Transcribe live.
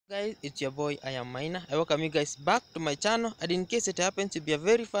Guys, it's your boy I am Miner. I welcome you guys back to my channel, and in case it happens to be a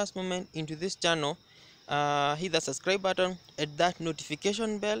very fast moment into this channel, hit the subscribe button and that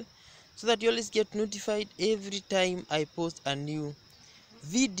notification bell so that you always get notified every time I post a new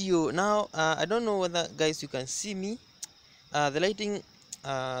video. Now I don't know whether guys you can see me. The lighting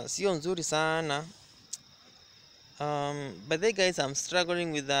sio nzuri sana. But then guys, I'm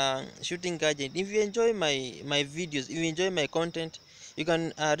struggling with shooting gadget. If you enjoy my videos, if you enjoy my content, you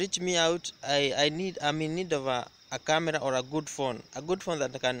can reach me out. I'm in need of a camera or a good phone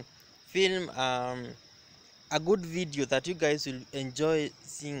that can film a good video that you guys will enjoy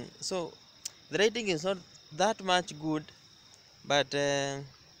seeing. So the rating is not that much good, but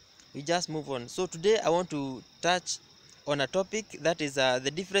we just move on. So today I want to touch on a topic that is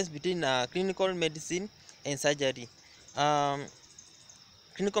the difference between clinical medicine and surgery. um,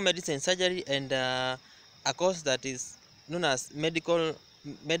 Clinical medicine and surgery, and a course that is known as medical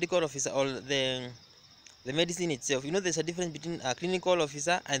officer, or the medicine itself. You know, there's a difference between a clinical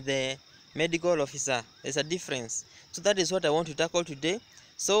officer and the medical officer. There's a difference. So that is what I want to tackle today.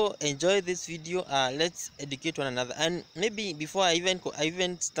 So enjoy this video. Let's educate one another. And maybe before I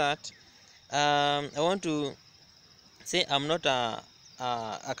even start, I want to say I'm not a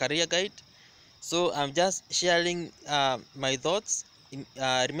career guide, so I'm just sharing my thoughts.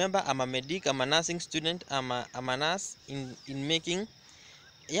 Remember, I'm a medic, I'm a nursing student, I'm a nurse in making.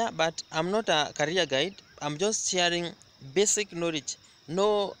 Yeah, but I'm not a career guide. I'm just sharing basic knowledge.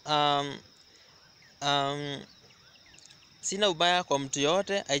 No, um, sina ubaya kwa mtu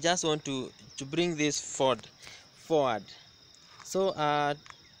yote. I just want to bring this forward. So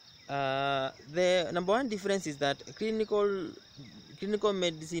the number one difference is that clinical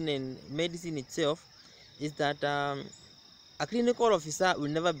medicine and medicine itself is that a clinical officer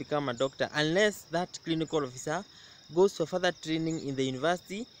will never become a doctor unless that clinical officer goes for further training in the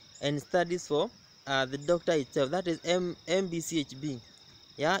university and studies for the doctor itself. That is MBCHB.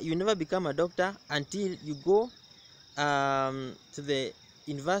 Yeah, you never become a doctor until you go to the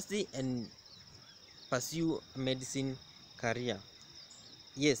university and pursue a medicine career.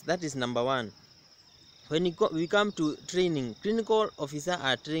 Yes, that is number one. When we come to training, clinical officers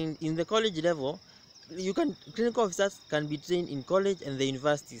are trained in the college level. Clinical officers can be trained in college and the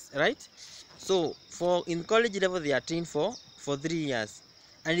universities, right? So in college level they are trained for 3 years,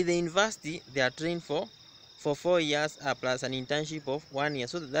 and in the university they are trained for 4 years plus an internship of 1 year.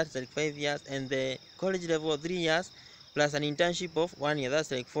 So that's like 5 years, and the college level 3 years plus an internship of 1 year.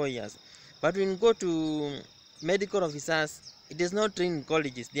 That's like 4 years. But when you go to medical officers, it is not trained in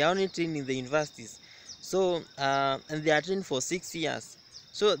colleges. They are only trained in the universities. So and they are trained for 6 years.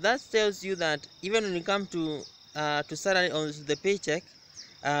 So that tells you that even when you come to salary on the paycheck,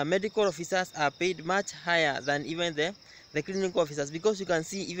 medical officers are paid much higher than even the clinical officers, because you can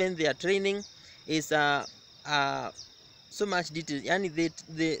see even their training is so much detailed. And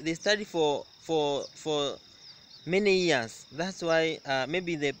they study for many years. That's why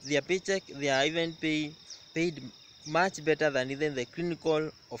maybe their paycheck, they are even paid much better than even the clinical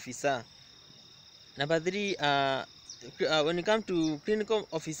officer. Number three, when it comes to clinical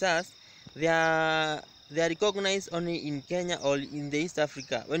officers, they are recognized only in Kenya or in the East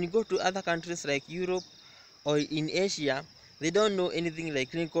Africa. When you go to other countries like Europe or in Asia, they don't know anything like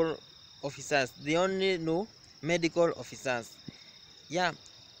clinical officers. They only know medical officers. Yeah,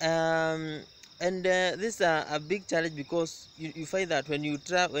 and this is a big challenge, because you find that when you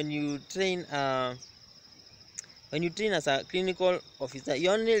train as a clinical officer,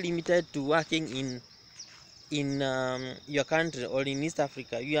 you're only limited to working in your country or in East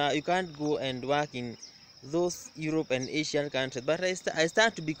Africa. You can't go and work in those Europe and Asian countries. But I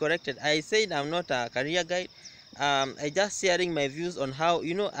start to be corrected. I said I'm not a career guide. I just sharing my views on how,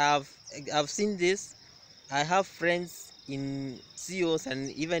 I've seen this. I have friends in CEOs and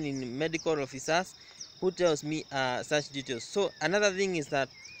even in medical officers who tells me such details. So another thing is that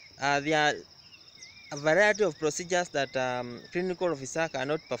there are a variety of procedures that clinical officer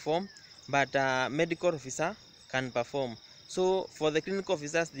cannot perform, but medical officer can perform. So for the clinical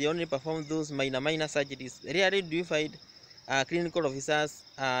officers, they only perform those minor surgeries. Rarely do you find clinical officers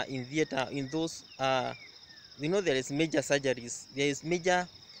in theater, in those there is major surgeries, there is major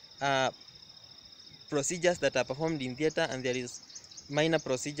procedures that are performed in theater, and there is minor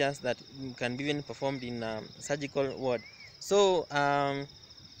procedures that can be even performed in surgical ward. So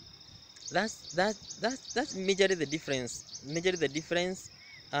that's majorly the difference.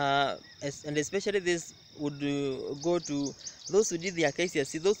 And especially this would go to those who did their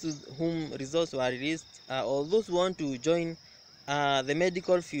KCSE, those to whom results were released, or those who want to join the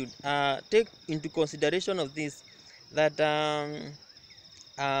medical field. Take into consideration of this, that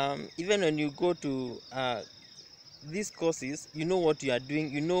even when you go to these courses, you know what you are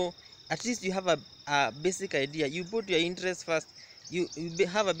doing, you know, at least you have a basic idea. You put your interest first, you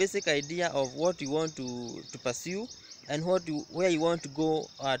have a basic idea of what you want to pursue, and where you want to go,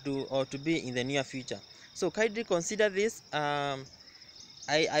 to be in the near future. So kindly consider this.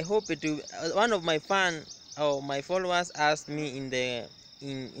 I hope it will. One of my fan or my followers asked me in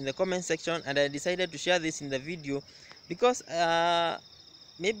the comment section, and I decided to share this in the video because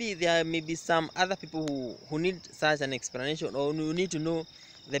maybe there may be some other people who need such an explanation, or who need to know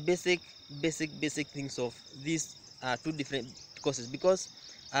the basic things of these two different courses, because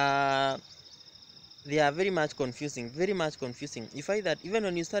uh, they are very much confusing. You find that even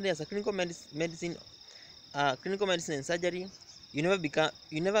when you study as a medicine, clinical medicine and surgery, you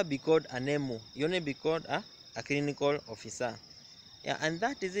never be called an MO, you only be called a clinical officer. Yeah, and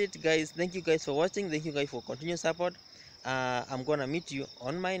that is it, guys. Thank you guys for watching. Thank you guys for continued support. I'm gonna meet you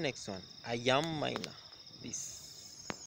on my next one. I am Miner. Peace.